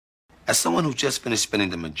As someone who just finished spending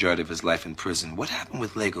the majority of his life in prison, what happened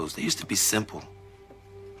with Legos? They used to be simple.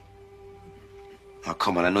 Oh,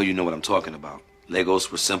 come on, I know you know what I'm talking about.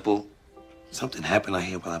 Legos were simple. Something happened out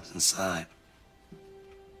here while I was inside.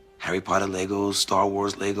 Harry Potter Legos, Star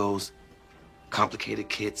Wars Legos, complicated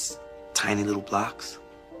kits, tiny little blocks.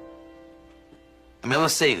 I mean, I'm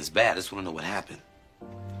not saying it's bad, I just want to know what happened.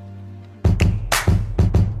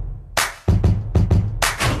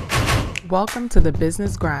 Welcome to The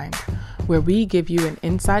Business Grind, where we give you an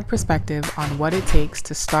inside perspective on what it takes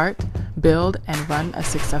to start, build, and run a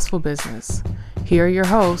successful business. Here are your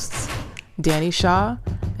hosts, Danny Shaw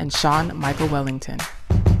and Sean Michael Wellington.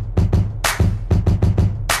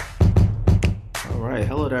 All right.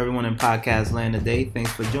 Hello to everyone in podcast land today.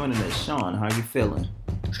 Thanks for joining us. Sean, how are you feeling?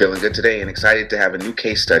 Feeling good today and excited to have a new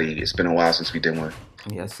case study. It's been a while since we did one.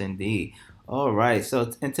 Yes, indeed. All right.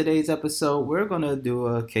 So in today's episode, we're going to do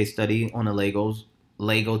a case study on the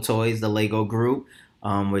Lego toys, the Lego group,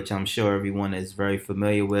 which I'm sure everyone is very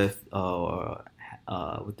familiar with the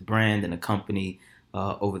brand and the company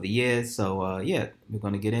over the years. So, we're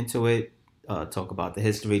going to get into it, talk about the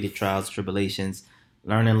history, the trials, tribulations,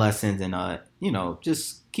 learning lessons, and,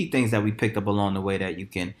 just key things that we picked up along the way that you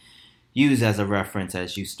can use as a reference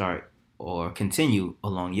as you start or continue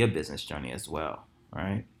along your business journey as well,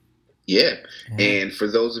 right? Yeah. And for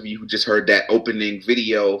those of you who just heard that opening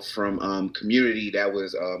video from Community, that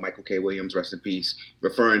was Michael K. Williams, rest in peace,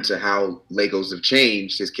 referring to how Legos have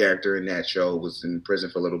changed. His character in that show was in prison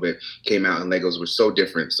for a little bit, came out, and Legos were so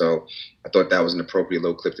different. So I thought that was an appropriate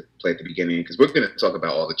little clip to play at the beginning because we're going to talk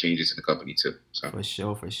about all the changes in the company too. So.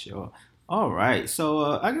 For sure. All right.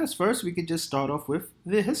 So I guess first we could just start off with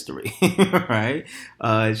the history, right?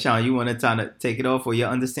 Sean, you want to kind of take it off for your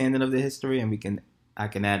understanding of the history, and I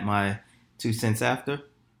can add my 2 cents after.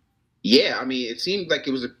 Yeah, I mean, it seemed like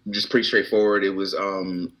it was just pretty straightforward. It was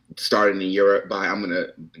started in Europe by I'm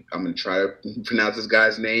gonna try to pronounce this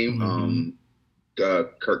guy's name.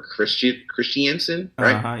 Kirk Christiansen,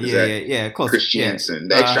 right? Yeah, close. Christiansen.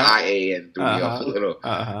 The extra IA and threw me off a little.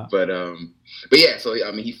 But yeah. So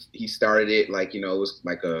I mean, he started it like it was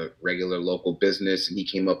like a regular local business, and he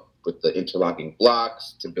came up with the interlocking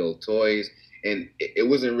blocks to build toys, and it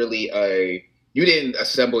wasn't really you didn't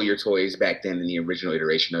assemble your toys back then in the original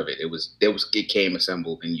iteration of it. It came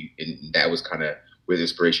assembled, and that was kind of where the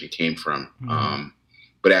inspiration came from. Mm-hmm.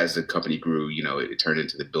 But as the company grew, it turned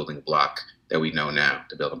into the building block that we know now,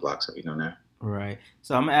 the building blocks that we know now. Right.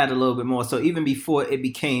 So I'm gonna add a little bit more. So even before it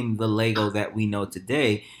became the Lego that we know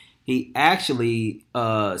today, he actually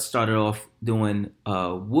started off doing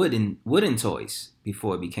wooden toys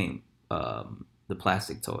before it became the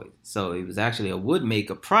plastic toys. So he was actually a wood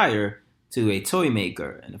maker prior to a toy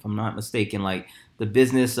maker. And if I'm not mistaken, like the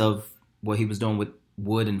business of what he was doing with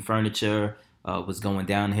wood and furniture was going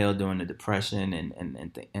downhill during the Depression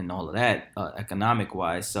and all of that economic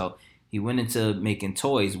wise. So he went into making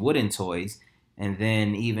toys, wooden toys. And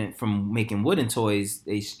then even from making wooden toys,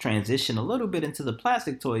 they transitioned a little bit into the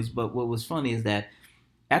plastic toys. But what was funny is that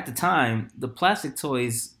at the time, the plastic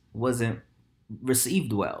toys wasn't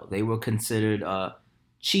received well. They were considered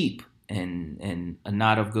cheap and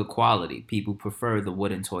not of good quality. People preferred the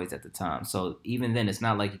wooden toys at the time. So even then, it's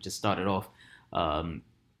not like you just started off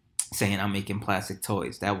saying, I'm making plastic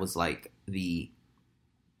toys. That was like the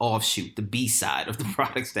offshoot, the B-side of the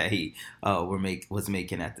products that he was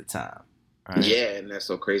making at the time. Right? Yeah, and that's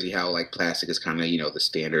so crazy how like plastic is kind of, the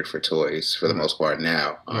standard for toys for the most part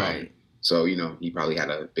now. Right. So, he probably had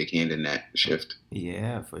a big hand in that shift.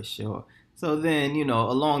 Yeah, for sure. So then,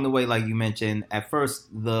 along the way, like you mentioned, at first,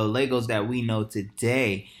 the Legos that we know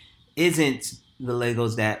today isn't the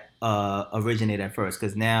Legos that originate at first.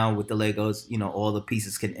 Because now with the Legos, all the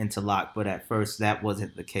pieces can interlock. But at first, that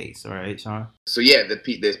wasn't the case. Right, Sean? So, yeah, the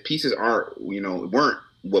pieces weren't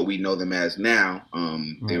what we know them as now.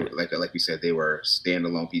 They were, like we said, they were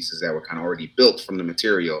standalone pieces that were kind of already built from the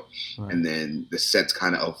material. Right. And then the sets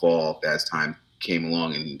kind of evolved as time came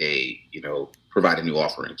along and they, provided new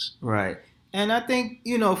offerings. Right. And I think,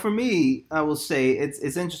 for me, I will say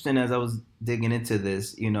it's interesting as I was digging into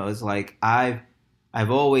this, it's like I've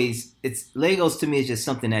always, Legos to me is just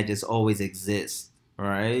something that just always exists,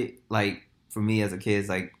 right? Like for me as a kid, it's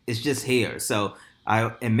like, it's just here. So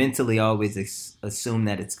I mentally always assume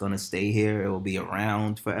that it's going to stay here. It will be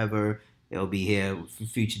around forever. It'll be here for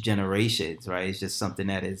future generations, right? It's just something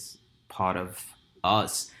that is part of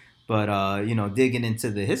us. But, digging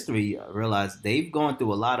into the history, I realized they've gone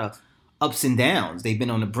through a lot of ups and downs. They've been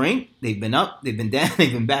on the brink, they've been up, they've been down,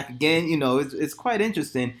 they've been back again. It's quite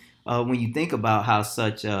interesting when you think about how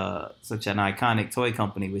such an iconic toy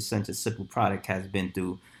company with such a simple product has been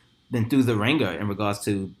through been through the ringer in regards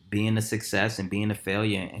to being a success and being a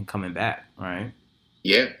failure and coming back, right?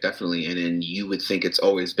 Yeah, definitely. And then you would think it's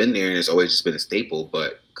always been there and it's always just been a staple,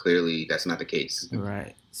 but clearly that's not the case.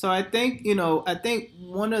 Right. So I think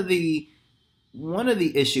one of the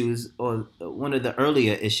issues, or one of the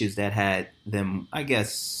earlier issues that had them, I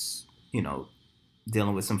guess,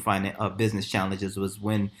 dealing with some business challenges, was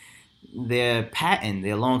when their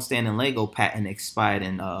long-standing Lego patent expired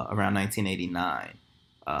in around 1989.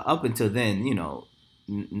 Up until then,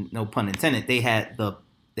 no pun intended, they had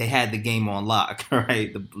the game on lock,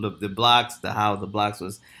 right? The blocks, how the blocks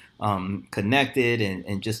was connected,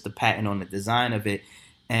 and just the patent on the design of it.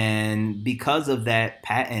 And because of that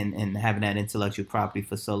patent and having that intellectual property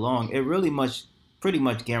for so long, it pretty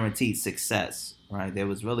much guaranteed success, right? There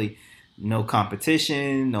was really no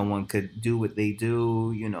competition. No one could do what they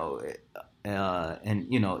do,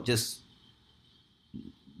 and just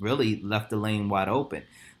really left the lane wide open.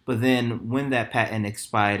 But then when that patent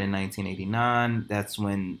expired in 1989, that's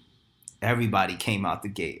when everybody came out the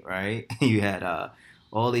gate, right? You had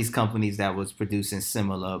all these companies that was producing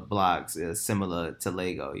similar blocks, similar to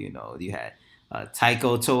Lego. You had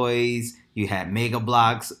Tyco Toys, you had Mega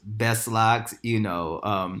Blocks, Best Locks,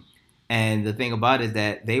 and the thing about it is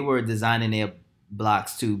that they were designing their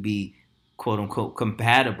blocks to be quote unquote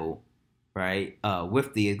compatible, right,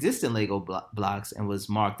 with the existing Lego blocks, and was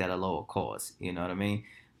marked at a lower cost. You know what I mean?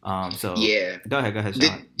 So yeah. Go ahead,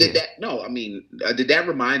 Sean. Did that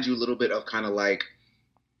remind you a little bit of kind of like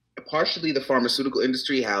partially the pharmaceutical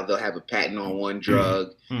industry, how they'll have a patent on one drug,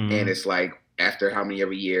 and it's like after how many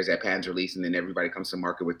every years that patent's released, and then everybody comes to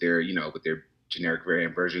market with their generic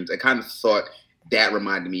variant versions? I kind of thought that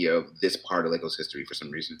reminded me of this part of Lego's history for some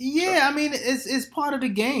reason. Yeah, I mean, it's part of the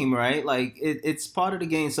game, right? Like it's part of the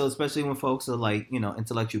game. So especially when folks are like,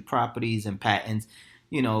 intellectual properties and patents,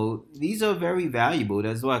 these are very valuable.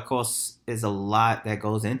 That's why, of course, there's a lot that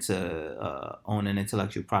goes into owning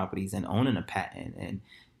intellectual properties and owning a patent, and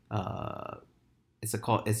it's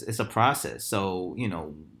a process. So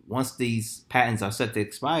once these patents are set to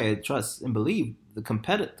expire, trust and believe the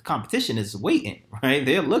competition is waiting, right?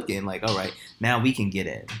 They're looking like, all right, now we can get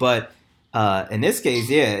in. But in this case,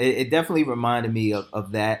 yeah, it definitely reminded me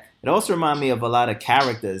of that. It also reminded me of a lot of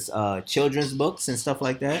characters, children's books and stuff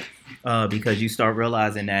like that, because you start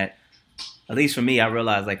realizing that, at least for me, I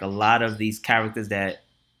realized like a lot of these characters that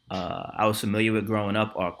I was familiar with growing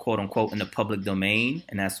up are quote unquote in the public domain,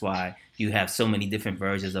 and that's why you have so many different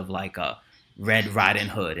versions of like Red Riding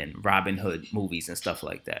Hood and Robin Hood movies and stuff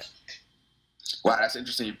like that. Wow, that's an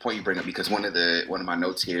interesting point you bring up, because one of my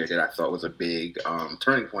notes here that I thought was a big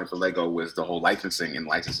turning point for Lego was the whole licensing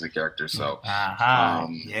characters. So,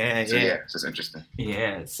 it's just interesting.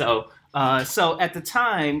 Yeah. So at the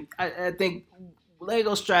time, I think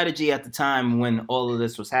Lego's strategy at the time when all of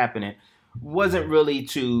this was happening wasn't really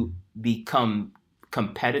to become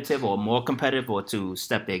competitive or more competitive or to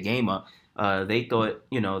step their game up. They thought,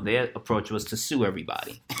 their approach was to sue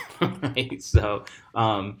everybody. Right? So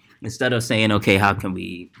instead of saying, okay, how can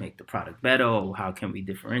we make the product better, or how can we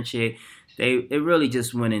differentiate, it really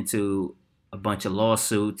just went into a bunch of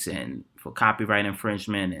lawsuits and for copyright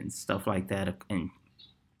infringement and stuff like that, and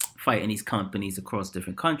fighting these companies across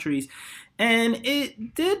different countries. And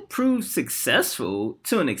it did prove successful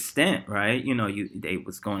to an extent, right? They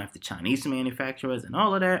was going after Chinese manufacturers and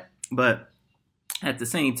all of that. But at the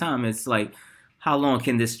same time, it's like, how long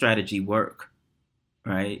can this strategy work,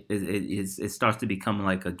 right? It starts to become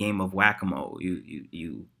like a game of whack-a-mole.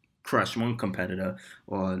 You crush one competitor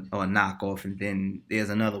or knock off, and then there's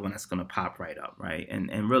another one that's going to pop right up, right?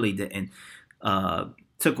 And really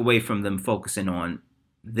took away from them focusing on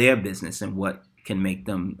their business and what can make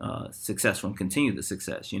them successful and continue the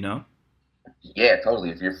success, Yeah, totally.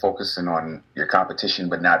 If you're focusing on your competition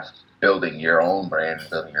but not building your own brand,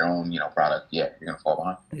 building your own, product, yeah, you're gonna fall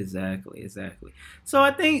behind. Exactly. So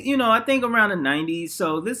I think around the 90s.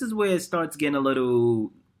 So this is where it starts getting a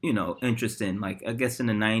little, interesting. Like I guess in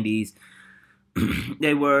the 90s,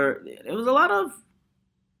 there was a lot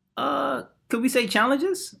of, could we say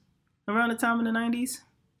challenges around the time in the 90s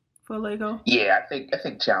for Lego? Yeah, I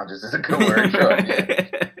think challenges is a good word. Sure, yeah.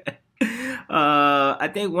 I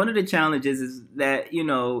think one of the challenges is that,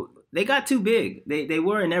 they got too big. They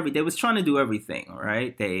were they was trying to do everything, all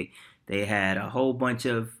right? They had a whole bunch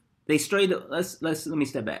of, let me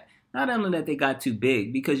step back. Not only that they got too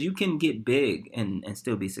big, because you can get big and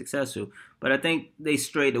still be successful, but I think they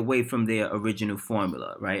strayed away from their original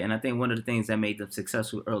formula, right? And I think one of the things that made them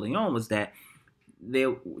successful early on was that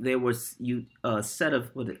there was a set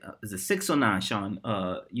of, is it 6 or 9, Sean,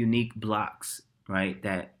 unique blocks, right,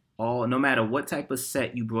 that no matter what type of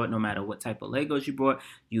set you brought, no matter what type of Legos you brought,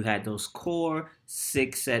 you had those core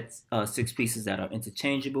 6 pieces that are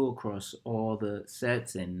interchangeable across all the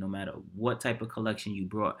sets, and no matter what type of collection you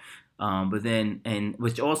brought. But then, and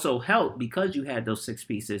which also helped because you had those 6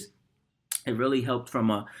 pieces, it really helped from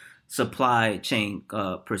a supply chain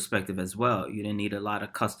perspective as well. You didn't need a lot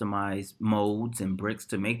of customized molds and bricks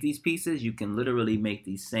to make these pieces. You can literally make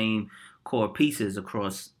these same core pieces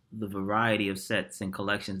across the variety of sets and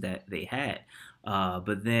collections that they had.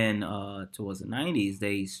 But then towards the 90s,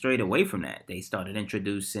 they strayed away from that. They started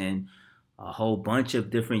introducing a whole bunch of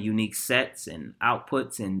different unique sets and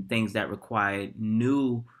outputs and things that required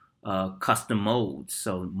new custom molds.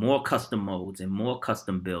 So more custom molds and more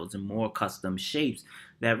custom builds and more custom shapes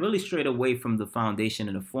that really strayed away from the foundation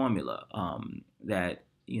and the formula that,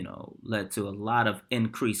 led to a lot of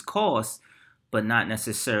increased costs, but not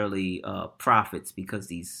necessarily profits, because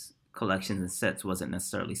these collections and sets wasn't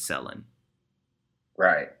necessarily selling.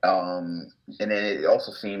 Right. And then it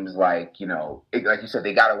also seems like, like you said,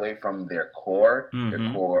 they got away from their core,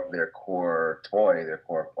 mm-hmm. their core toy, their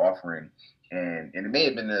core offering. And it may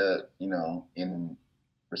have been in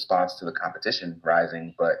response to the competition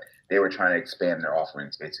rising, but they were trying to expand their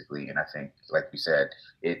offerings basically. And I think, like you said,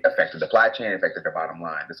 it affected the supply chain, affected the bottom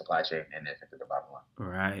line, the supply chain, and it affected the bottom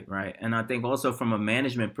line. Right. And I think also from a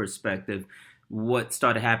management perspective, what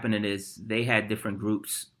started happening is they had different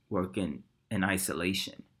groups working in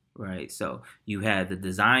isolation. Right. So you had the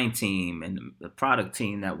design team and the product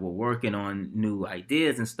team that were working on new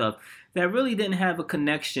ideas and stuff that really didn't have a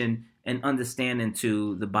connection and understanding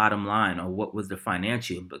to the bottom line or what was the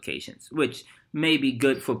financial implications, which may be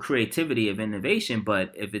good for creativity of innovation,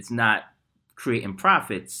 but if it's not creating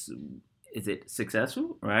profits, is it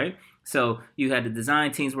successful, right? So you had the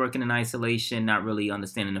design teams working in isolation, not really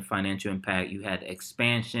understanding the financial impact. You had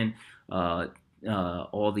expansion,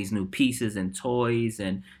 all these new pieces and toys,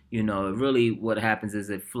 and really what happens is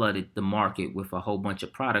it flooded the market with a whole bunch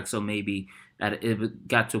of products. So maybe it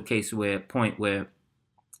got to a point where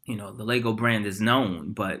the Lego brand is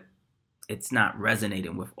known, but it's not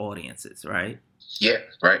resonating with audiences, right? Yeah,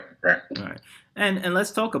 right. And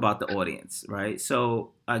let's talk about the audience, right?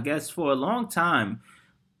 So I guess for a long time,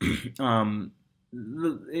 they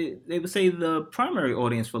would say the primary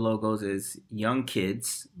audience for logos is young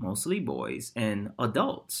kids, mostly boys, and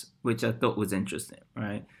adults, which I thought was interesting,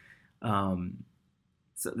 right?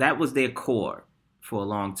 So that was their core for a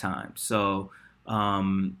long time. So,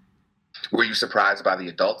 were you surprised by the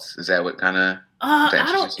adults? Is that what kind of?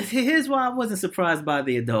 Here's why I wasn't surprised by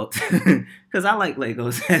the adults, because I like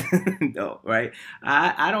Legos as an adult, right?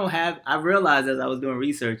 I realized as I was doing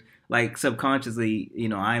research, like subconsciously,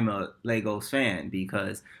 I'm a Legos fan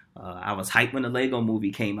because I was hyped when the Lego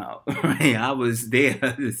movie came out, right? I was there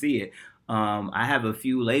to see it. I have a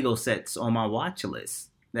few Lego sets on my watch list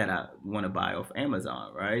that I want to buy off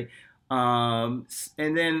Amazon, right? And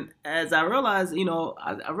then as I realized,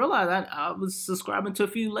 I realized I was subscribing to a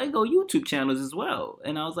few Lego YouTube channels as well.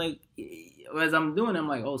 And I was like, as I'm doing it, I'm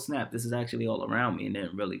like, oh snap, this is actually all around me, and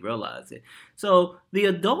didn't really realize it. So the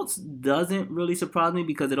adults doesn't really surprise me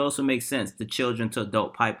because it also makes sense, the children to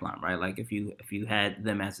adult pipeline, right? Like if you had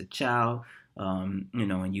them as a child,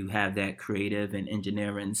 and you have that creative and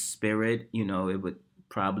engineering spirit, it would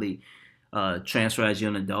probably transfer as you're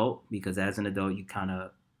an adult, because as an adult, you kind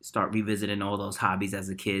of start revisiting all those hobbies as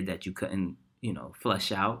a kid that you couldn't,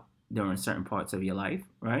 flesh out during certain parts of your life,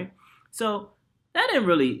 right? So that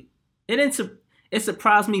it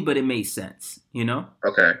surprised me, but it made sense,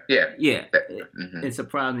 Okay, yeah. Yeah, it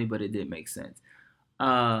surprised me, but it did make sense.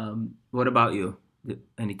 What about you?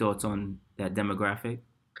 Any thoughts on that demographic?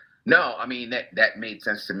 No, I mean, that made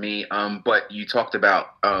sense to me. But you talked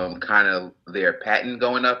about kind of their patent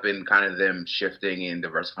going up and kind of them shifting and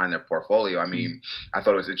diversifying their portfolio. I mean, I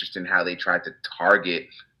thought it was interesting how they tried to target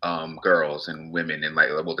girls and women and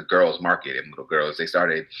the girls market and little girls. They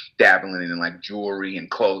started dabbling in like jewelry and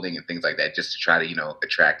clothing and things like that just to try to,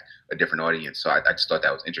 attract a different audience. So I just thought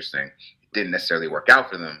that was interesting. It didn't necessarily work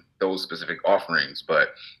out for them, those specific offerings, but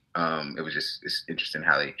it's interesting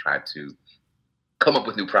how they tried to come up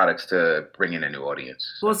with new products to bring in a new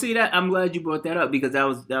audience. Well, see, that I'm glad you brought that up, because that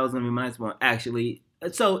was gonna be my next one, actually.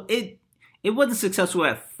 So it wasn't successful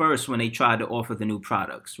at first when they tried to offer the new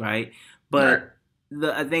products, right? But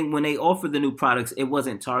I think when they offered the new products, it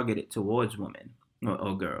wasn't targeted towards women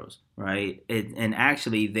or girls, right? And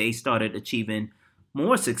actually, they started achieving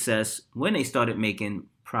more success when they started making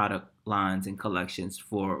product lines and collections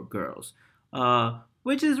for girls,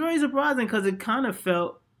 which is very surprising because it kind of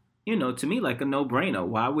felt, to me, like a no-brainer.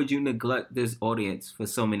 Why would you neglect this audience for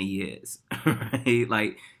so many years, right?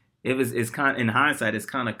 Like, it's kind in hindsight, it's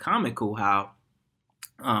kind of comical how,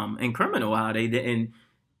 and criminal how they didn't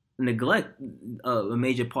neglect a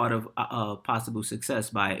major part of possible success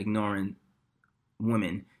by ignoring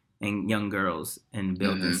women and young girls and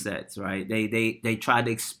building sets, right? They tried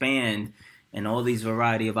to expand and all these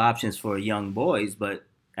variety of options for young boys, but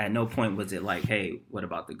at no point was it like, hey, what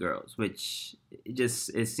about the girls? Which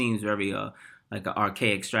it seems very like an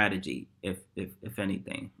archaic strategy, if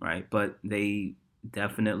anything, right? But they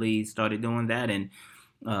definitely started doing that and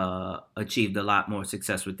achieved a lot more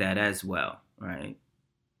success with that as well, right?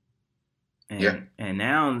 And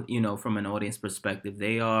now, from an audience perspective,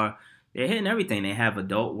 they're hitting everything. They have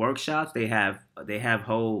adult workshops. They have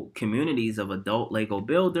whole communities of adult Lego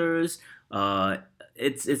builders.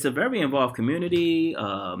 It's a very involved community,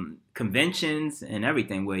 conventions and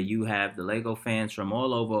everything where you have the Lego fans from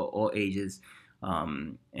all over, all ages,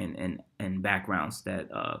 and backgrounds that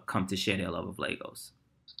come to share their love of Legos.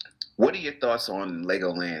 What are your thoughts on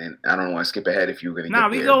Legoland? And I don't want to skip ahead if you were going to.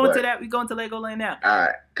 We go into that. We go into Legoland now. All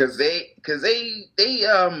right, because they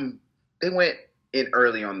went in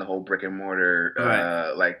early on the whole brick and mortar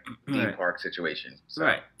theme park situation. So.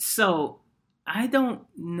 Right. So I don't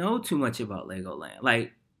know too much about Legoland.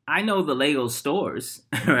 Like I know the Lego stores,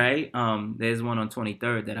 right? There's one on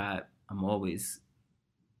 23rd that I'm always,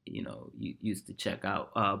 used to check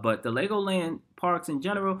out. But the Legoland parks in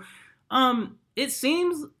general, it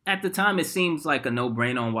seems at the time like a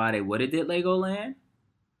no-brainer on why they would have did Legoland,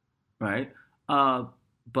 right?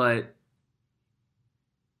 But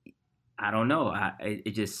I don't know.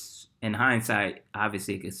 It just in hindsight,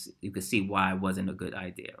 obviously, you could see why it wasn't a good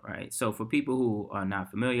idea, right? So for people who are not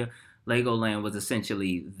familiar, Legoland was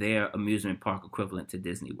essentially their amusement park equivalent to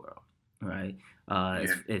Disney World, right?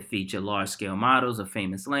 It featured large-scale models of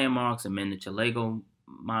famous landmarks and miniature Lego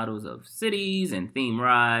models of cities and theme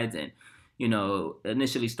rides, and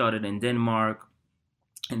initially started in Denmark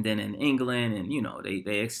and then in England, and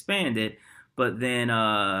they expanded, but then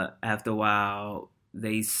after a while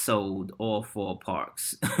they sold all 4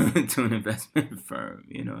 parks to an investment firm,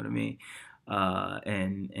 you know what I mean,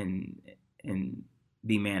 and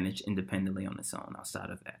be managed independently on its own outside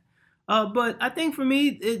of that. But I think for me,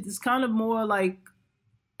 it's kind of more like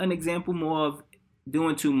an example more of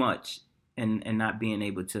doing too much and not being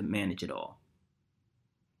able to manage it all.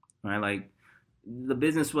 Right? Like the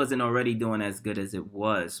business wasn't already doing as good as it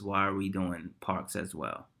was. Why are we doing parks as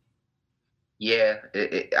well? Yeah,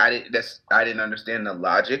 I didn't understand the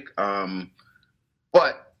logic.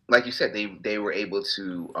 But like you said, they were able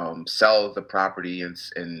to sell the property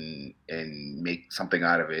and make something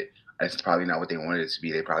out of it. That's probably not what they wanted it to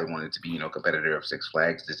be. They probably wanted it to be, competitor of Six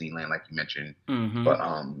Flags, Disneyland, like you mentioned. Mm-hmm.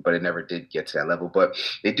 But it never did get to that level. But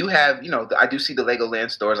they do have, I do see the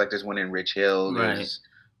Legoland stores. Like there's one in Rich Hill. Right.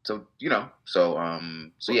 So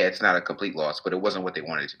yeah, it's not a complete loss, but it wasn't what they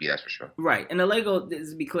wanted it to be. That's for sure. Right. And the Lego,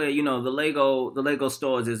 to be clear, the Lego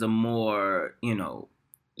stores is a more,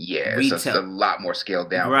 yeah, retail. It's a lot more scaled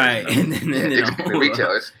down. Right. And then,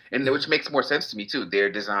 retailers, and which makes more sense to me too.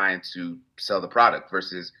 They're designed to sell the product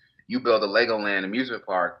versus you build a Legoland amusement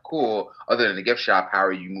park, cool. Other than the gift shop, how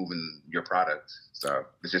are you moving your product? So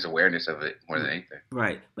it's just awareness of it more than anything.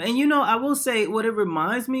 Right. And, I will say what it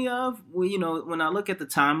reminds me of, when I look at the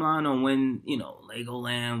timeline on when,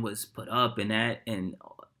 Legoland was put up and that and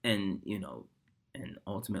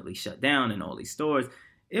ultimately shut down in all these stores,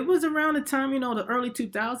 it was around the time, the early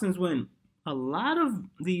 2000s when a lot of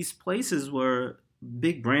these places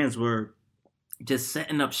big brands were just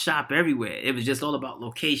setting up shop everywhere. It was just all about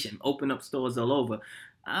location, open up stores all over.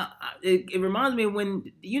 It reminds me of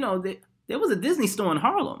when, there was a Disney store in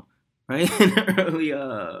Harlem, right? Early,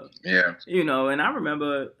 yeah. And I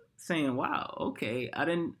remember saying, wow, okay, I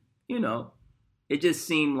didn't, it just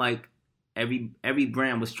seemed like every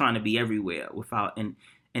brand was trying to be everywhere without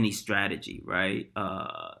any strategy, right?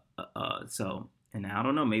 And I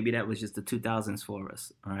don't know, maybe that was just the 2000s for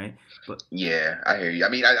us, right? But yeah, I hear you. I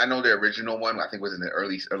mean, I know the original one, I think was in the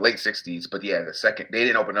early or late 60s, but yeah, the second, they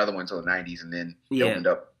didn't open another one until the 90s, and then they opened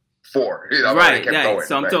up 4. Right.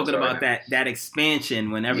 So I'm talking about that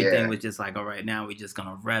expansion when everything was just like, all right, now we're just going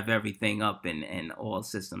to rev everything up and all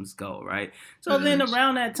systems go, right? So then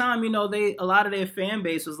around that time, a lot of their fan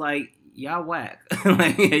base was like, y'all whack.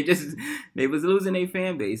 Like they was losing their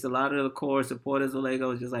fan base. A lot of the core supporters of Lego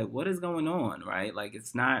was just like, what is going on, right? Like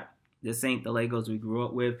this ain't the Legos we grew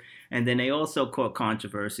up with. And then they also caught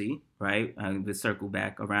controversy, right? To circle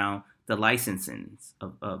back around the licensing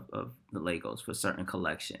of the Legos for certain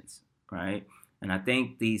collections, right? And I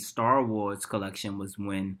think the Star Wars collection was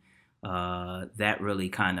when that really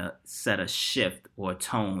kind of set a shift or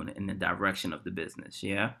tone in the direction of the business,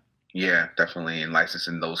 yeah? Yeah, definitely, and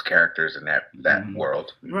licensing those characters in that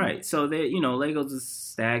world. Right. So they, Legos is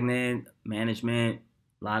stagnant management,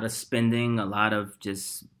 a lot of spending, a lot of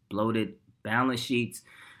just bloated balance sheets,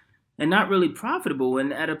 and not really profitable.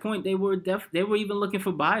 And at a point, they were even looking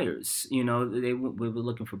for buyers. We were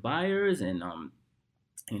looking for buyers, and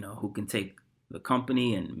who can take the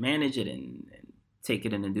company and manage it and take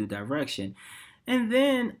it in a new direction. And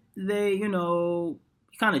then they,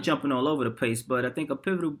 kind of jumping all over the place, but I think a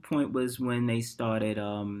pivotal point was when they started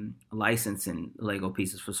licensing Lego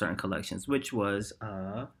pieces for certain collections, which was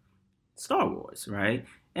Star Wars, right?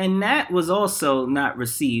 And that was also not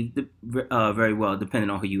received very well,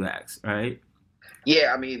 depending on who you ask, right?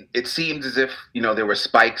 Yeah, I mean, it seems as if, there were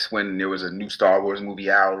spikes when there was a new Star Wars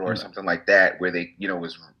movie out or something like that, where they,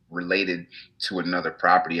 was related to another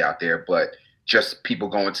property out there, but just people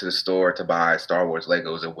going to the store to buy Star Wars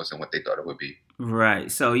Legos, it wasn't what they thought it would be.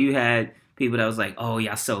 Right. So you had people that was like, oh,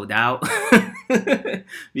 y'all sold out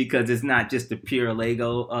because it's not just the pure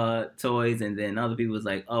Lego toys. And then other people was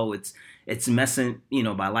like, oh, it's messing,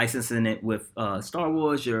 by licensing it with Star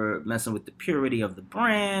Wars, you're messing with the purity of the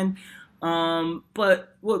brand.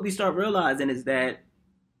 But what we start realizing is that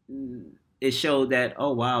it showed that,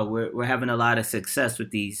 oh, wow, we're having a lot of success with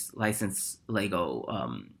these licensed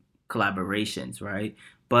Lego collaborations, right?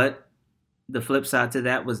 But the flip side to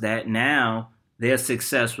that was that now their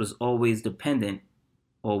success was always dependent,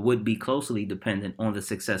 or would be closely dependent, on the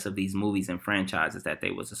success of these movies and franchises that they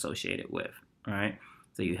was associated with, right?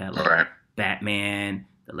 So you had Batman,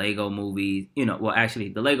 the Lego movies, actually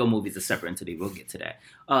the Lego movies are separate entity. We'll get to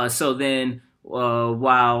that. So then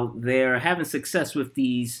while they're having success with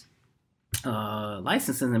these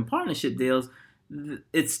licensing and partnership deals,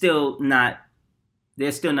 they're still not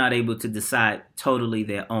able to decide totally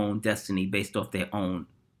their own destiny based off their own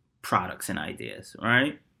products and ideas,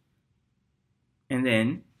 right? And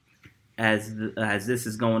then as this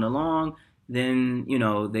is going along, then,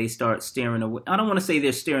 they start steering away. I don't want to say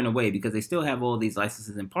they're steering away because they still have all these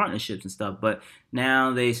licenses and partnerships and stuff, but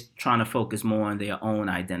now they're trying to focus more on their own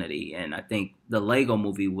identity. And I think the Lego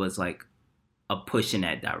movie was like a push in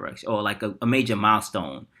that direction, or like a major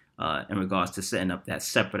milestone in regards to setting up that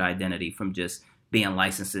separate identity from just being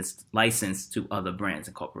licensed to other brands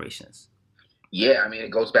and corporations. Yeah, I mean,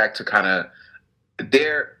 it goes back to kind of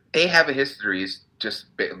they have a history. It's just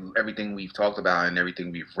everything we've talked about and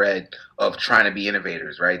everything we've read of trying to be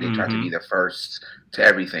innovators, right? They try to be the first to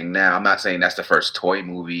everything. Now, I'm not saying that's the first toy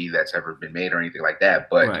movie that's ever been made or anything like that,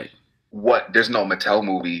 but there's no Mattel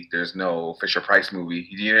movie, there's no Fisher-Price movie.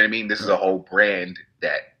 You know what I mean? This is a whole brand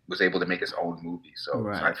that was able to make its own movie. So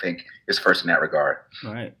I think it's first in that regard.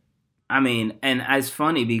 Right. I mean, and it's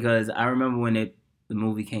funny because I remember when the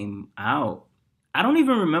movie came out, I don't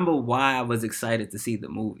even remember why I was excited to see the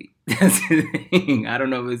movie. That's the thing. I don't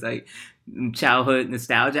know if it's like childhood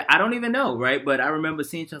nostalgia. I don't even know, right? But I remember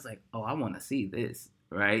seeing it. I was like, oh, I want to see this,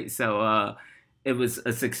 right? So it was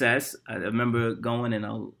a success. I remember going, and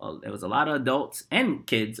there was a lot of adults and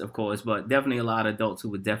kids, of course, but definitely a lot of adults who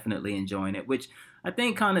were definitely enjoying it, which I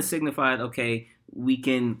think kind of signified, okay, we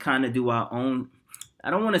can kind of do our own. I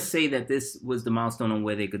don't want to say that this was the milestone on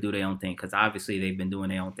where they could do their own thing, because obviously they've been doing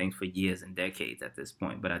their own things for years and decades at this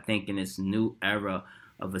point. But I think in this new era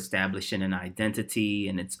of establishing an identity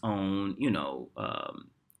and its own,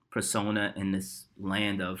 persona in this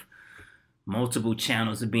land of multiple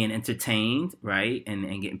channels of being entertained, right, and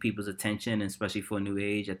getting people's attention, especially for a new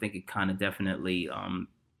age, I think it kind of definitely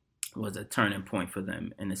was a turning point for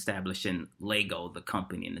them in establishing Lego, the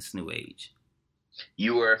company, in this new age.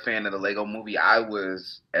 You were a fan of the Lego movie. I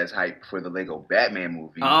was as hyped for the Lego Batman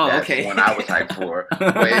movie. Oh, That's okay. the one I was hyped for.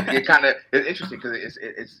 But it kind of it's interesting because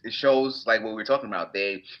it shows like what we were talking about.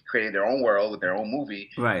 They created their own world with their own movie,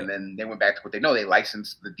 right? And then they went back to what they know. They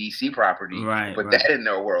licensed the DC property, right? Put that in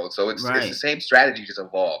their world. So it's the same strategy, just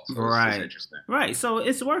evolved. So it's interesting, right? So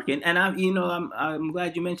it's working, and I'm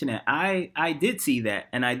glad you mentioned that. I did see that,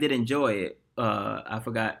 and I did enjoy it. I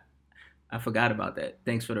forgot about that.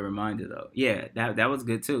 Thanks for the reminder, though. Yeah, that was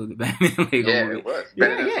good too. The Batman Lego movie. It was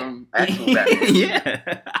better than some actual Batman.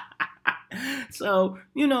 Yeah. So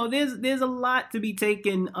there's a lot to be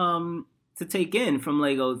taken to take in from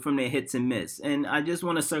Lego, from their hits and miss, and I just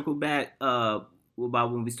want to circle back about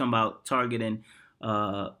when we was talking about targeting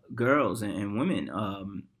girls and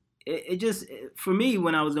women. It just, for me,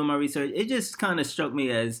 when I was doing my research, it just kind of struck me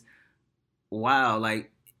as, wow,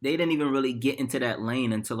 like they didn't even really get into that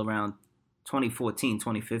lane until around 2014,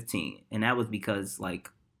 2015. And that was because like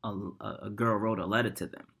a girl wrote a letter to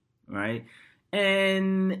them, right?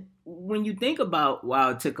 And when you think about, wow,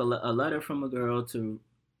 it took a letter from a girl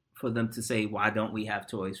for them to say, why don't we have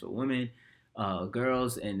toys for women?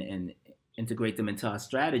 girls and integrate them into our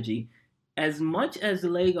strategy. As much as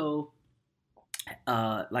Lego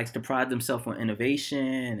likes to pride themselves on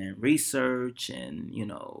innovation and research and,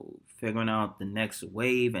 figuring out the next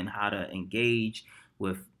wave and how to engage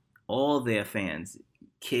with all their fans,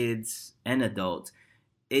 kids and adults,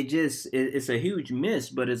 it's a huge miss,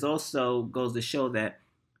 but it also goes to show that,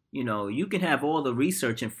 you can have all the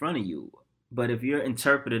research in front of you, but if you're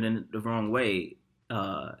interpreted in the wrong way,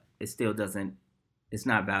 it still doesn't, it's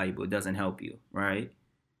not valuable. It doesn't help you, right?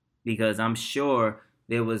 Because I'm sure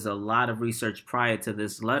there was a lot of research prior to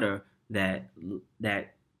this letter that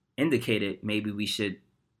indicated maybe we should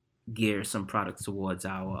gear some products towards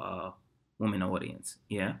our women audience.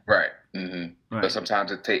 Yeah. Right. Mm-hmm. Right. But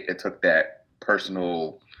sometimes it took that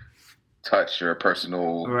personal touch or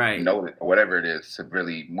personal note or whatever it is to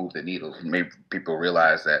really move the needle. Maybe people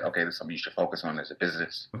realize that, okay, this is something you should focus on as a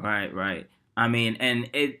business. Right. I mean, and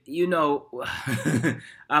it,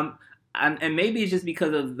 and maybe it's just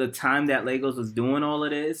because of the time that Legos was doing all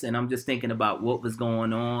of this, and I'm just thinking about what was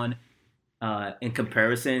going on in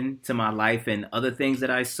comparison to my life and other things that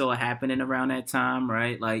I saw happening around that time,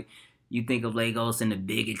 right? Like, you think of Legos and the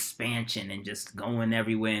big expansion and just going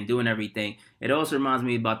everywhere and doing everything. It also reminds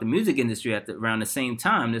me about the music industry around the same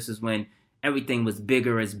time. This is when everything was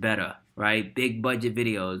bigger is better, right? Big budget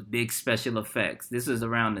videos, big special effects. This is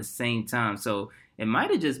around the same time. So it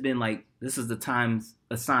might have just been like, this is a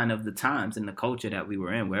sign of the times and the culture that we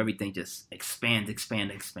were in, where everything just expand.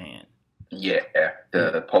 Yeah,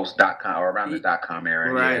 the post.com or around the .com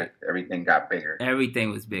era, right? Yeah, everything got bigger.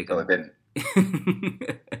 Everything was bigger. So it didn't.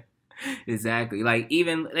 Exactly. Like,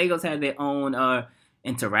 even Legos had their own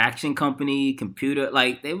interaction company, computer.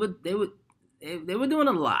 Like, they were doing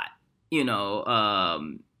a lot. They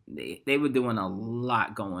were doing a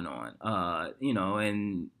lot going on.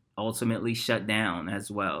 And ultimately shut down as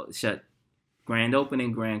well. Shut grand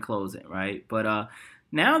opening, grand closing, right? But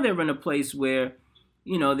now they're in a place where,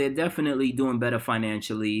 they're definitely doing better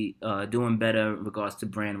financially, doing better in regards to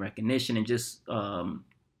brand recognition and just, how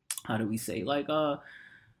do we say, like, the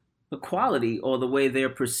quality or the way they're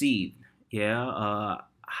perceived. Yeah.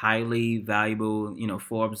 Highly valuable,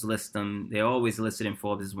 Forbes lists them. They're always listed in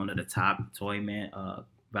Forbes as one of the top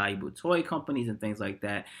valuable toy companies and things like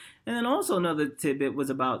that. And then also another tidbit was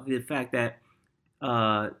about the fact that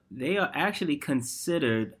they are actually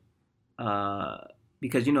considered,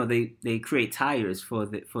 because they create tires for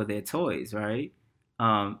their toys, right?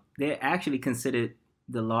 They're actually considered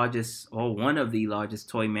the largest or one of the largest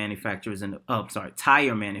tire manufacturers in the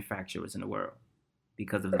world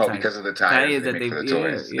because of the tires. Because of the tires that they make for the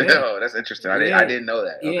toys. Yeah. Oh, that's interesting. I didn't know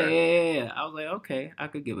that. Okay. Yeah. I was like, okay, I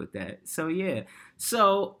could get with that. So yeah.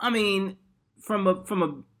 So I mean, from a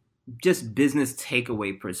just business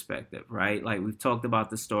takeaway perspective, right? Like, we've talked about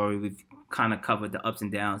the story, we've kind of covered the ups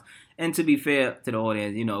and downs. And to be fair to the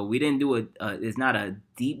audience, we didn't do it's not a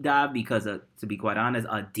deep dive because, to be quite honest,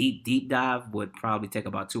 a deep dive would probably take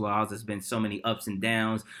about 2 hours. There's been so many ups and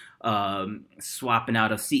downs, swapping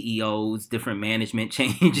out of CEOs, different management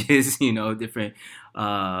changes, different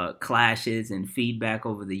clashes and feedback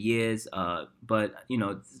over the years. But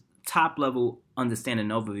top level understanding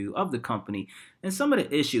and overview of the company and some of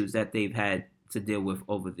the issues that they've had to deal with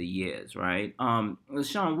over the years, right?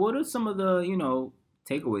 Sean, what are some of the,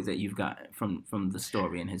 takeaways that you've got from the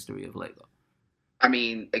story and history of Lego? I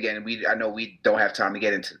mean, again, I know we don't have time to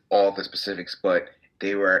get into all the specifics, but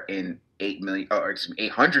they were in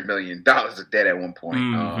 $800 million of debt at one point.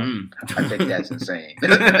 Mm-hmm. I think that's insane.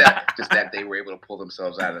 Just that they were able to pull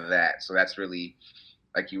themselves out of that. So that's really,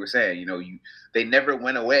 like you were saying, they never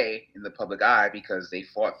went away in the public eye because they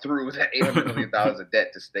fought through that $800 million of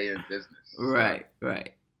debt to stay in business. Right.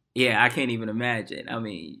 Yeah, I can't even imagine. I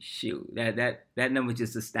mean, shoot, that number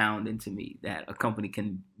just astounding to me, that a company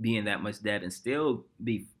can be in that much debt and still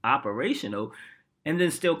be operational and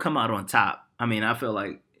then still come out on top. I mean, I feel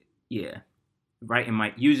like, yeah,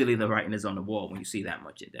 usually the writing is on the wall when you see that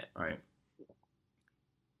much of debt, right?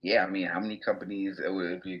 Yeah, I mean, how many companies, it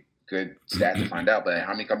would be good stat to find out, but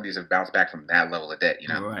how many companies have bounced back from that level of debt,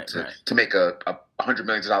 to make a $100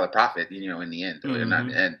 million profit, in the end, mm-hmm. Not in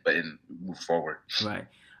the end, but move forward. Right.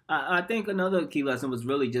 I think another key lesson was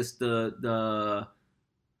really just the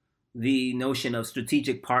notion of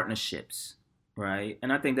strategic partnerships, right?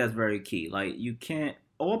 And I think that's very key. Like,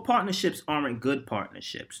 all partnerships aren't good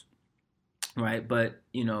partnerships, right? But,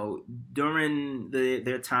 during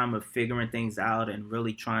their time of figuring things out and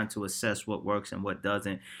really trying to assess what works and what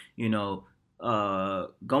doesn't, going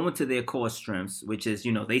to their core strengths, which is,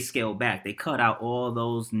 they scaled back. They cut out all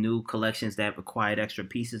those new collections that required extra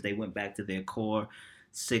pieces. They went back to their core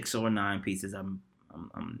 6 or 9 pieces.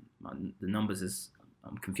 the numbers is,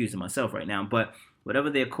 I'm confusing myself right now, but whatever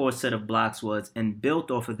their core set of blocks was, and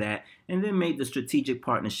built off of that, and then made the strategic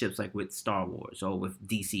partnerships like with Star Wars or with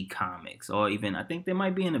DC Comics, or even I think there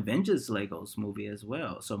might be an Avengers Legos movie as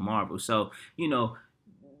well, so Marvel. So,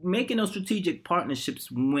 making those strategic partnerships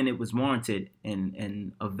when it was warranted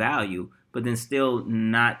and of value, but then still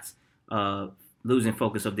not losing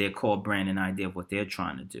focus of their core brand and idea of what they're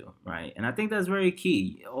trying to do, right? And I think that's very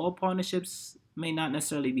key. All partnerships may not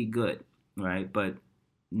necessarily be good, right? But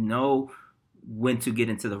know when to get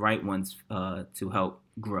into the right ones to help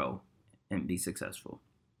grow and be successful.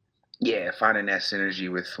 Yeah, finding that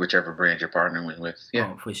synergy with whichever brand you're partnering with.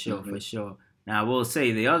 Yeah, for sure, for sure. Now, I will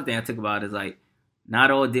say the other thing I took about is like,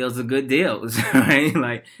 not all deals are good deals, right?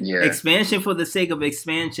 Like, expansion for the sake of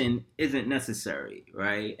expansion isn't necessary,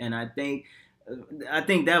 right? And I think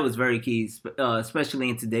that was very key, especially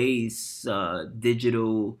in today's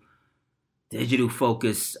digital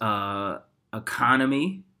focused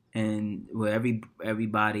economy, and where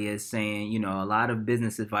everybody is saying, a lot of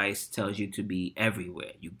business advice tells you to be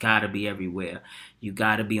everywhere. You gotta be everywhere. You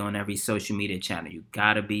gotta be on every social media channel. You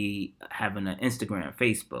gotta be having an Instagram,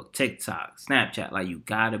 Facebook, TikTok, Snapchat. Like, you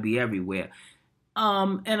gotta be everywhere.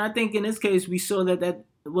 And I think in this case, we saw that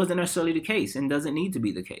wasn't necessarily the case, and doesn't need to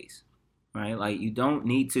be the case, right? Like, you don't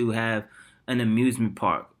need to have an amusement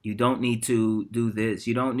park. You don't need to do this.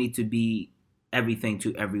 You don't need to be everything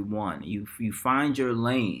to everyone. You find your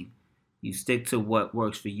lane. You stick to what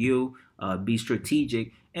works for you. Be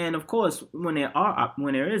strategic, and of course, when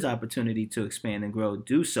there is opportunity to expand and grow,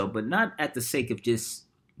 do so, but not at the sake of just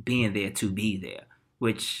being there to be there,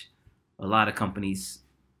 which a lot of companies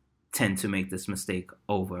tend to make this mistake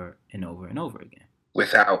over and over and over again.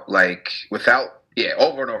 Without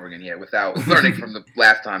over and over again, without learning from the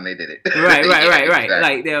last time they did it. Right. Exactly.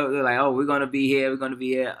 Like, they're like, oh, we're going to be here.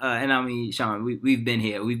 And I mean, Sean, we've been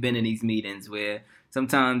here. We've been in these meetings where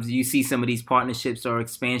sometimes you see some of these partnerships or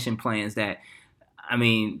expansion plans that, I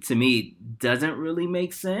mean, to me, doesn't really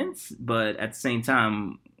make sense. But at the same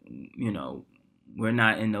time, we're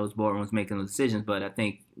not in those boardrooms making those decisions. But I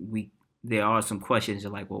think there are some questions.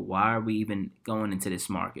 You're like, well, why are we even going into this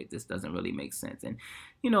market? This doesn't really make sense. And,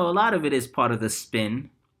 a lot of it is part of the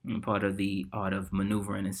spin and part of the art of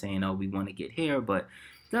maneuvering and saying, oh, we want to get here, but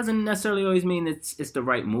it doesn't necessarily always mean it's the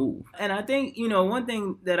right move. And I think, one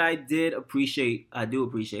thing that I do appreciate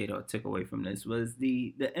or took away from this was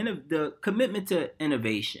the commitment to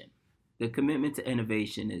innovation. The commitment to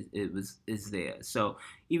innovation is there. So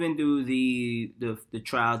even through the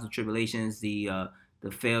trials, the tribulations, the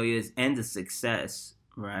failures, and the success,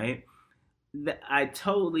 right? I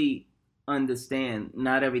totally understand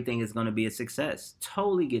not everything is going to be a success.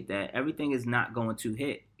 Totally get that. Everything is not going to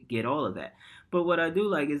get all of that. But what I do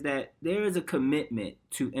like is that there is a commitment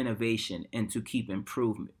to innovation and to keep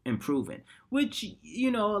improving, which, a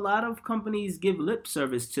lot of companies give lip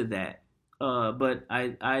service to that. But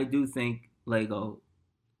I do think Lego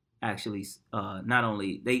actually, not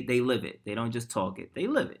only, they live it. They don't just talk it. They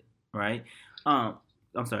live it, right?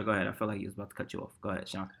 I'm sorry, go ahead. I felt like you was about to cut you off. Go ahead,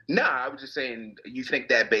 Sean. No, I was just saying, you think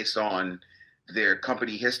that based on their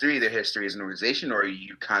company history, their history as an organization, or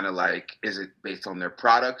you kind of like, is it based on their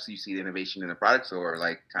products? You see the innovation in the products, or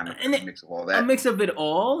like kind of a mix of all that? A mix of it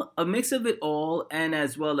all, and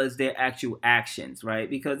as well as their actual actions, right?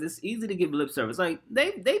 Because it's easy to give lip service. Like,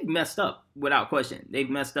 they've messed up without question. They've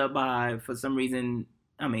messed up by, for some reason,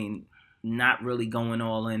 I mean, not really going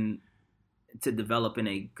all in to developing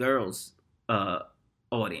a girls'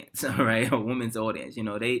 audience, right? A women's audience.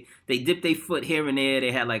 They dipped their foot here and there.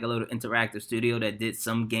 They had like a little interactive studio that did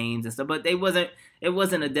some games and stuff, but it wasn't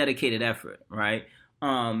a dedicated effort, right?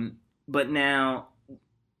 But now,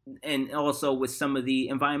 and also with some of the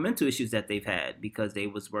environmental issues that they've had, because they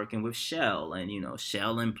was working with Shell and,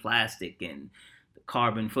 Shell and plastic and the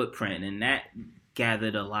carbon footprint, and that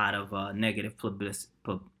gathered a lot of negative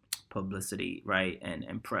publicity, right?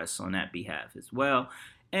 And press on that behalf as well.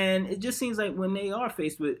 And it just seems like when they are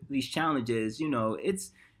faced with these challenges,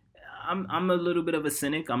 I'm a little bit of a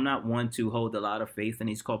cynic. I'm not one to hold a lot of faith in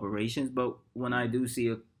these corporations, but when I do see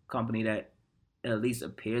a company that at least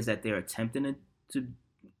appears that they're attempting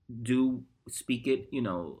to speak it,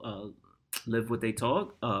 live what they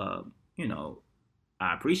talk, I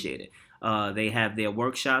appreciate it. They have their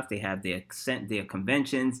workshops, they have their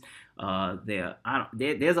conventions,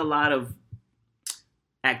 there's a lot of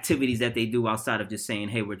activities that they do outside of just saying,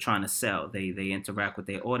 hey, we're trying to sell. They interact with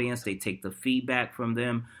their audience. They take the feedback from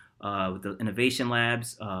them with the innovation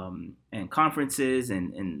labs and conferences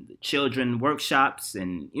and children workshops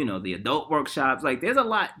and, the adult workshops. Like, there's a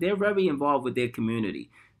lot. They're very involved with their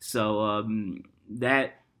community. So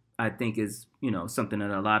that I think is, something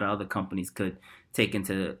that a lot of other companies could take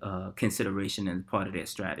into consideration as part of their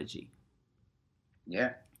strategy.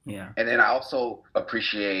 Yeah. Yeah. And then I also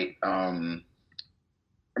appreciate, or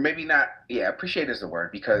maybe not, appreciate is the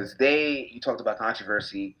word, because you talked about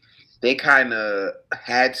controversy. They kind of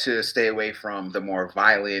had to stay away from the more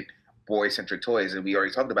violent, boy-centric toys, and we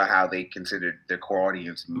already talked about how they considered their core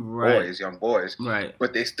audience boys, young boys. Right.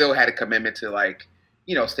 But they still had a commitment to, like,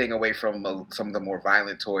 staying away from some of the more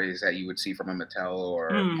violent toys that you would see from a Mattel or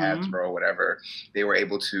Hasbro or whatever. They were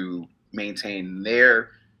able to maintain their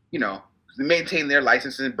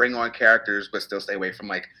licenses and bring on characters, but still stay away from,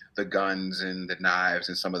 like, the guns and the knives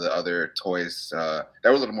and some of the other toys that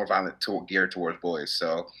were a little more violent, geared towards boys.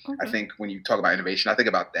 So I think when you talk about innovation, I think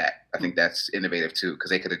about that. I think that's innovative too, because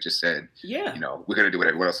they could have just said, we're going to do what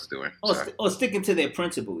everyone else is doing. Or sticking to their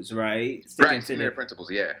principles, right? Sticking to their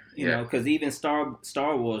principles, You know, because even Star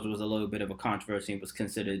Wars was a little bit of a controversy and was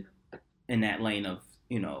considered in that lane of,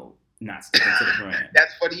 not sticking to the brand.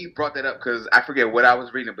 That's funny you brought that up, because I forget what I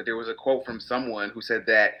was reading, but there was a quote from someone who said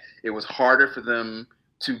that it was harder for them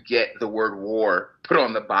to get the word war put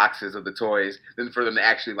on the boxes of the toys than for them to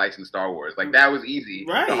actually license Star Wars. Like, that was easy.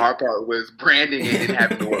 Right. The hard part was branding it and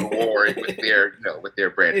having the word war with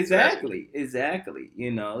their brand. Exactly.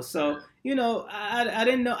 So, I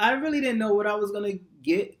didn't know. I really didn't know what I was going to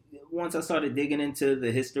get once I started digging into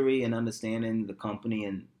the history and understanding the company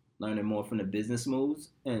and learning more from the business moves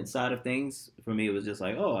and side of things. For me, it was just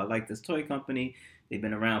like, oh, I like this toy company. They've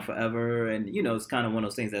been around forever. And, it's kind of one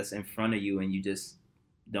of those things that's in front of you and you just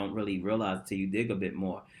don't really realize until you dig a bit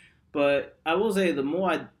more. But I will say, the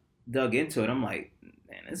more I dug into it, I'm like,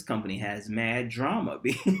 man, this company has mad drama.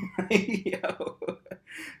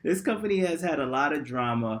 This company has had a lot of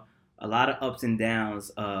drama, a lot of ups and downs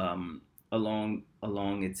along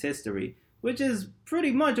its history, which is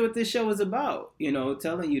pretty much what this show is about.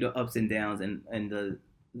 Telling you the ups and downs and the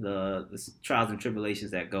trials and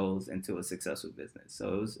tribulations that goes into a successful business.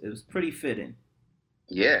 So it was pretty fitting.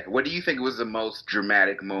 Yeah. What do you think was the most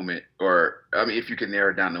dramatic moment? Or, I mean, if you can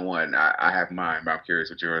narrow it down to one, I have mine, but I'm curious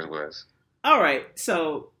what yours was. All right.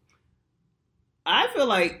 So I feel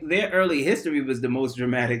like their early history was the most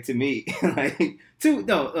dramatic to me. Like, two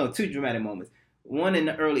dramatic moments. One in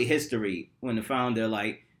the early history when the founder,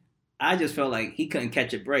 like, I just felt like he couldn't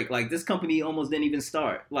catch a break. Like, this company almost didn't even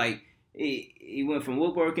start. Like, he went from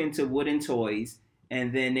woodworking to wooden toys.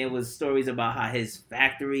 And then there was stories about how his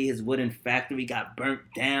wooden factory got burnt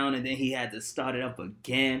down and then he had to start it up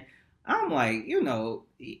again. I'm like,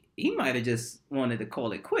 he might have just wanted to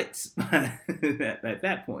call it quits at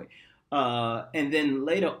that point. And then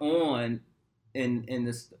later on in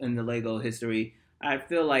the Lego history, I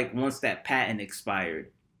feel like once that patent expired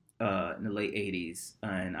in the late 80s,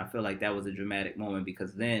 and I feel like that was a dramatic moment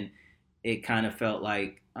because then it kind of felt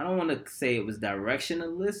like, I don't want to say it was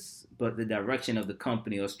directionless, but the direction of the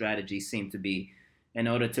company or strategy seemed to be, in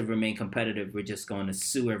order to remain competitive, we're just going to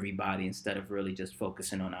sue everybody instead of really just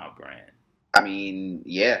focusing on our brand. I mean,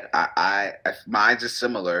 yeah, I mine's is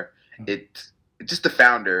similar. It's just the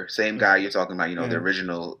founder, same guy you're talking about, the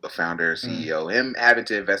original founder, CEO, him having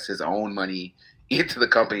to invest his own money into the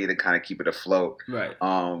company to kind of keep it afloat. Right.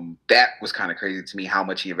 That was kind of crazy to me how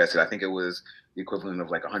much he invested. I think it was the equivalent of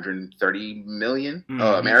like 130 million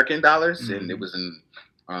American dollars, and it was in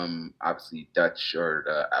obviously Dutch or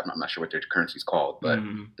I'm not sure what their currency is called, but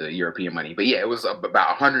the European money. But yeah, it was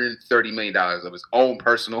about $130 million of his own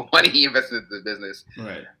personal money he invested in the business.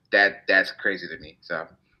 Right. That's crazy to me. So.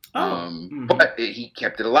 But he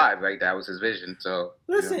kept it alive, right? That was his vision. So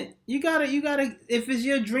listen, you gotta. If it's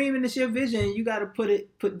your dream and it's your vision, you gotta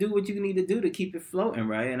do what you need to do to keep it floating,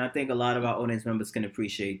 right? And I think a lot of our audience members can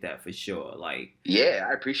appreciate that for sure. Like, yeah,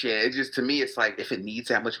 I appreciate it. It's just, to me, it's like, if it needs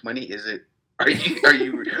that much money, is it? Are you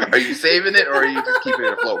saving it, or are you just keeping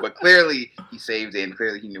it afloat? But clearly he saved it, and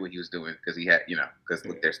clearly he knew what he was doing because he had, because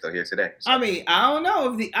look, they're still here today. So. I mean, I don't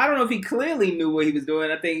know if he clearly knew what he was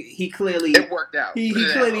doing. I think it worked out. He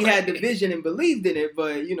clearly had the vision and believed in it,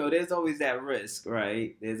 but there's always that risk,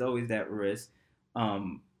 right? There's always that risk,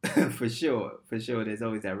 for sure. There's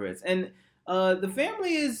always that risk, and the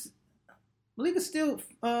family is, I believe, it's still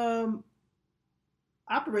owned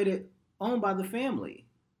by the family,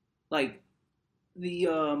 like.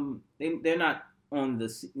 They're not on the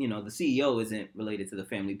the CEO isn't related to the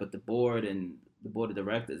family, but the board and the board of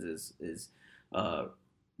directors is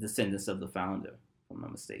descendants of the founder, if I'm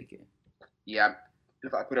not mistaken. Yeah,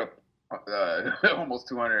 if I put up almost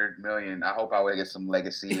 200 million, I hope I would get some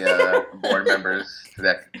legacy board members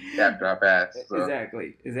that drop ass. So.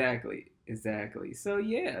 Exactly. So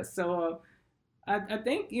yeah, I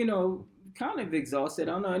think, you know, kind of exhausted.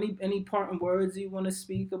 I don't know, any parting words you want to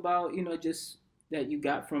speak about, you know, just that you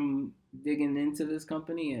got from digging into this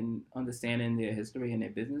company and understanding their history and their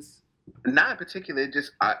business? Not in particular,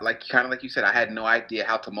 just like kind of like you said, I had no idea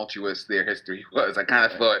how tumultuous their history was. I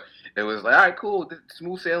kind of thought it was like, all right, cool,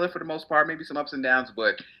 smooth sailing for the most part, maybe some ups and downs,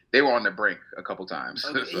 but they were on the brink a couple times.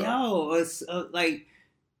 Okay. So. Yo, it's like,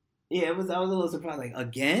 yeah, I was a little surprised. Like,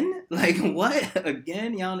 again? Like, what?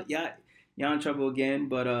 Again? Y'all in trouble again?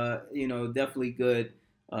 But you know, definitely good,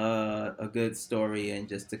 a good story, and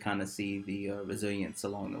just to kind of see the resilience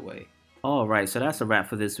along the way. All right, so that's a wrap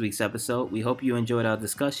for this week's episode. We hope you enjoyed our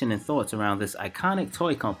discussion and thoughts around this iconic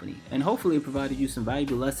toy company, and hopefully it provided you some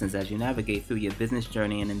valuable lessons as you navigate through your business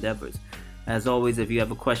journey and endeavors. As always, if you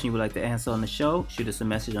have a question you would like to answer on the show, shoot us a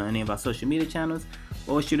message on any of our social media channels,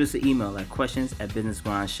 or shoot us an email at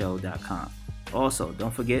questions@businessgrindshow.com. Also,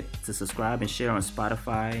 don't forget to subscribe and share on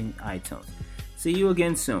Spotify and iTunes. See you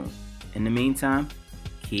again soon. In the meantime,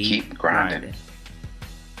 keep grinding.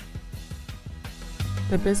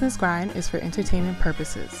 The Business Grind is for entertainment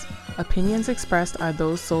purposes. Opinions expressed are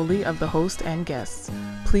those solely of the host and guests.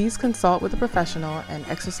 Please consult with a professional and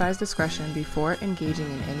exercise discretion before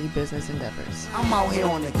engaging in any business endeavors. I'm out here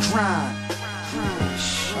on the grind.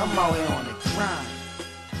 I'm out here on the grind.